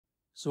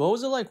So what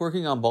was it like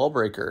working on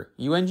Ballbreaker?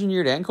 You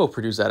engineered and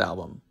co-produced that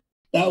album.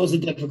 That was a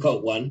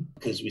difficult one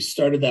because we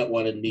started that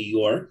one in New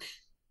York.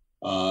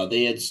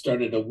 They had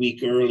started a week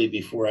early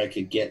before I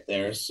could get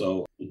there.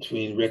 So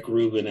between Rick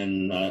Rubin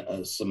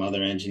and some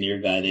other engineer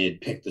guy, they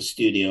had picked the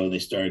studio. They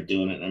started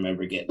doing it. And I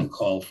remember getting a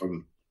call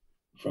from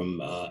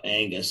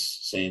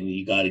Angus saying,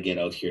 "You got to get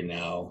out here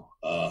now.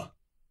 I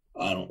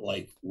don't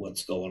like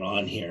what's going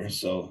on here."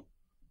 So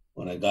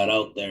when I got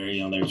out there,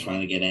 they were trying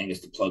to get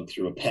Angus to plug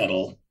through a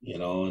pedal,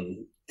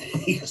 and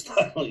he goes,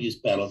 "I don't use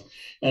pedals."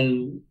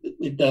 And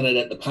we've done it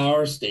at the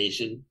power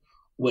station,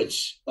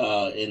 which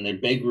in their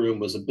big room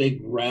was a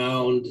big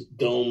round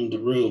domed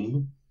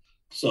room.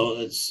 So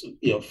it's,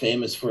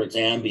 famous for its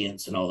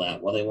ambience and all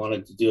that. Well, they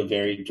wanted to do a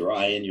very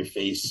dry in your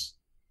face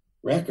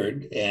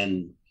record,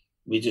 and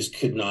we just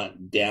could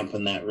not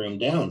dampen that room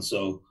down.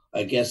 So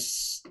I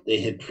guess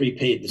they had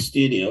prepaid the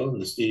studio,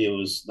 and the studio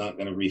was not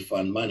going to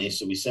refund money.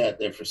 So we sat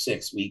there for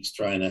 6 weeks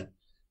trying to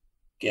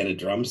get a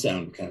drum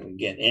sound, kind of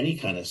get any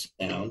kind of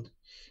sound.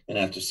 And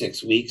after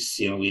 6 weeks,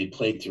 we had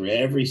played through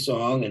every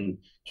song and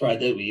tried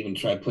that. We even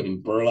tried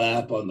putting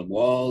burlap on the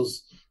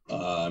walls.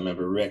 I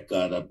remember Rick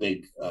got a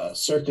big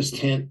circus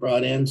tent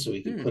brought in so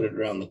we could put it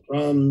around the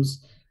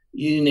drums.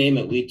 You name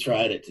it, we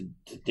tried it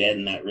to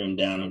deaden that room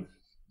down. And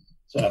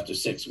so after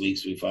 6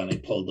 weeks, we finally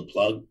pulled the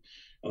plug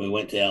and we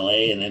went to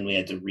LA, and then we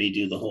had to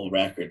redo the whole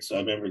record. So I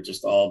remember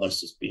just all of us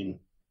just being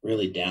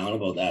really down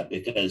about that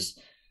because,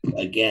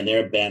 again,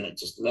 they're a band that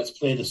just let's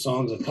play the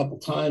songs a couple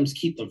times,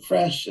 keep them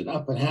fresh and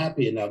up and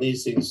happy. And now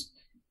these things,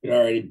 we'd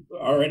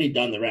already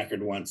done the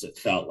record once, it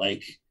felt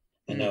like,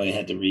 and now we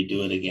had to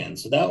redo it again.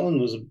 So that one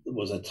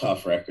was a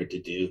tough record to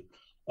do.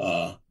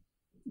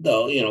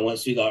 Though,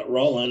 once we got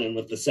rolling and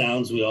with the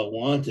sounds we all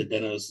wanted,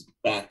 then it was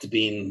back to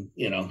being,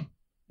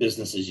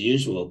 business as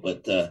usual.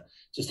 But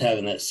just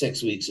having that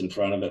 6 weeks in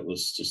front of it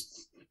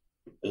was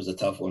a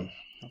tough one.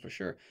 Oh, for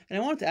sure. And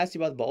I wanted to ask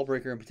you about the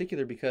Ballbreaker in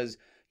particular because,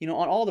 on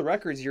all the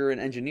records you're an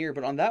engineer,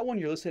 but on that one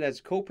you're listed as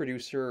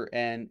co-producer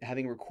and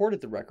having recorded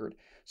the record.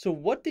 So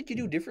what did you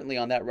do differently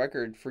on that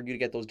record for you to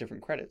get those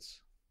different credits?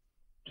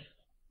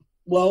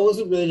 Well, it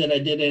wasn't really that I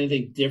did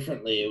anything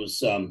differently. It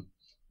was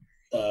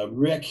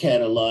Rick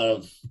had a lot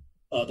of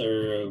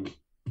other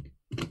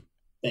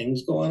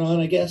things going on,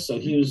 I guess. So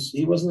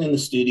he wasn't in the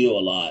studio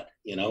a lot.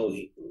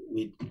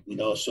 We'd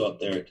all show up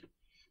there at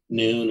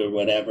noon or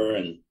whatever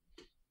and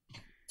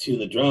tune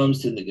the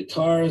drums, tune the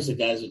guitars. The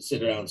guys would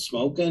sit around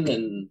smoking,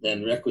 and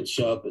then Rick would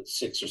show up at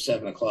 6 or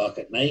 7 o'clock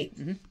at night.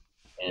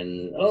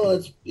 And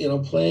let's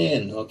play.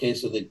 And okay,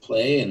 so they'd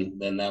play, and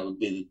then that would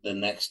be the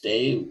next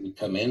day we'd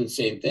come in,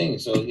 same thing.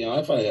 So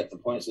I finally got to the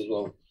point, I said,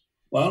 well,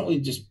 why don't we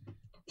just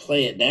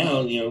play it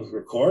down,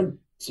 record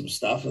some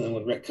stuff, and then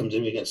when Rick comes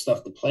in, we get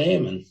stuff to play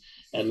him. And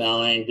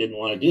Malang didn't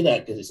want to do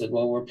that because he said,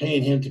 well, we're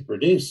paying him to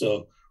produce,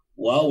 so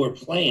while we're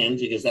playing,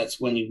 because that's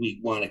when we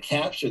want to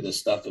capture this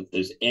stuff, if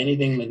there's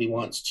anything that he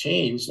wants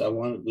changed,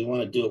 we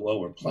want to do it while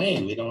we're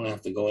playing. We don't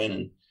have to go in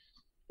and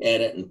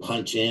edit and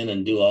punch in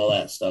and do all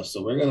that stuff.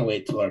 So we're going to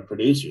wait till our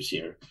producer's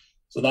here.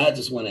 So that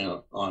just went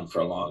on for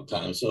a long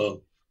time.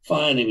 So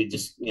finally we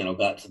just,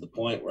 got to the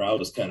point where I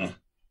was kind of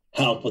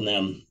helping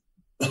them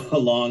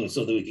along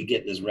so that we could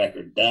get this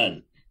record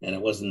done. And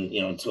it wasn't,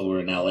 until we're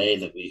in LA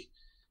that we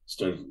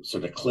started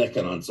sort of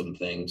clicking on some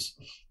things.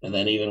 And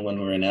then even when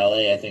we were in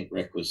LA, I think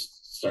Rick was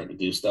starting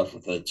to do stuff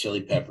with the Chili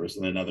Peppers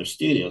in another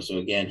studio. So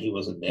again, he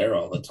wasn't there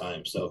all the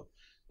time. So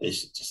they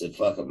just said,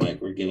 fuck it,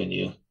 Mike, we're giving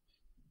you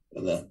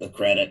the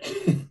credit.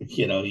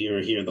 You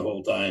were here the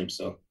whole time.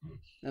 So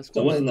That's cool.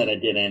 So it wasn't that I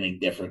did anything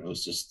different. It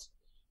was just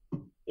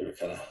they were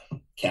kind of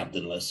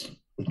captainless.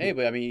 Hey,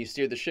 but I mean, you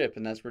steered the ship,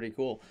 and that's pretty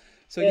cool.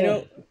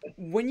 So,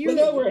 when you...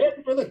 Look out, we're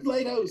heading for the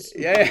lighthouse.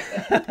 Yeah.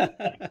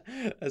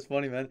 That's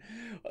funny, man.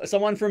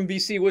 Someone from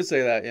BC would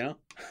say that,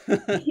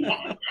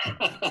 Yeah.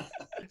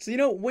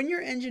 So, when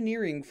you're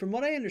engineering, from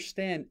what I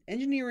understand,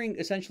 engineering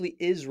essentially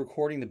is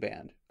recording the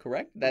band,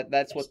 correct?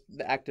 That's what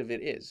the act of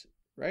it is,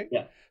 right?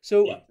 Yeah.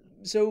 So, Yeah.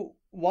 so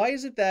why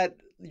is it that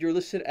you're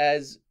listed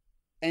as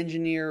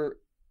engineer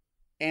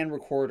and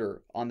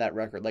recorder on that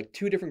record? Like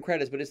two different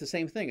credits, but it's the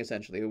same thing,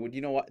 essentially. Would you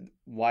know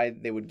why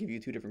they would give you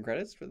two different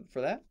credits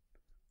for that?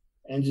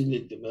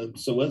 Engineer.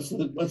 So what's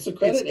the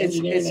credit?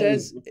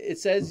 It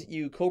says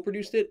you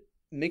co-produced it,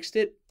 mixed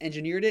it,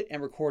 engineered it,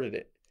 and recorded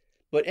it.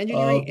 But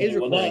engineering is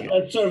recording it.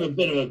 That's sort of a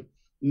bit of a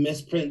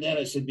misprint. Then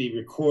it should be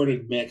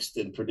recorded, mixed,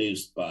 and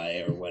produced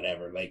by, or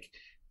whatever. Like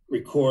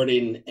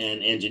recording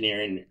and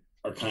engineering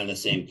are kind of the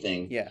same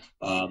thing. Yeah.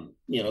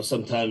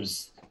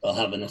 Sometimes I'll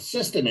have an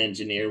assistant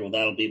engineer. Well,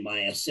 that'll be my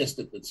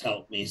assistant that's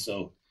helped me.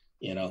 So,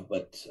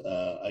 but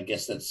I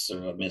guess that's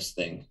sort of a miss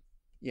thing.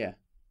 Yeah.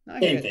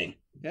 Same thing.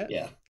 Yeah.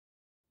 Yeah.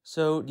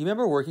 So, do you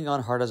remember working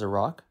on Hard as a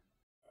Rock?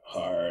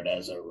 Hard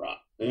as a Rock.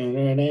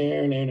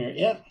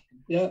 Yeah.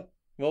 Yeah.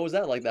 What was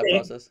that like, that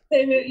process?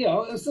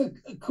 It's a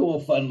cool,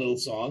 fun little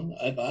song,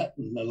 I thought.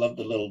 And I love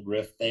the little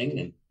riff thing.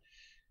 And,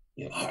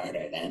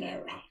 harder than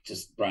a rock.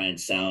 Just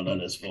Brian's sound on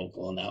his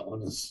vocal on that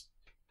one was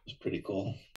pretty cool.